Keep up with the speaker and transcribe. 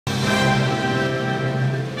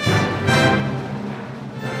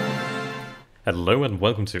Hello and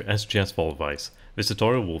welcome to SGS Fall Weiss. This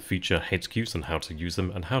tutorial will feature HQs and how to use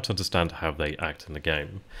them and how to understand how they act in the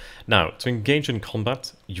game. Now, to engage in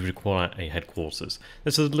combat, you require a headquarters.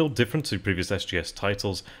 This is a little different to previous SGS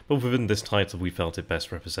titles, but within this title we felt it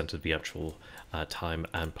best represented the actual time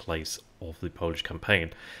and place of the Polish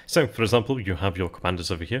campaign. So, for example, you have your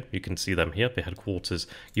commanders over here. You can see them here, the headquarters.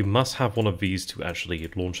 You must have one of these to actually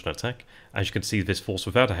launch an attack. As you can see, this force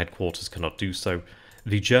without a headquarters cannot do so.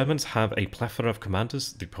 The Germans have a plethora of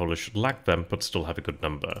commanders, the Polish lack them but still have a good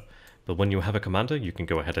number. But when you have a commander, you can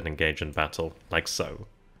go ahead and engage in battle, like so.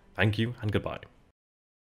 Thank you and goodbye.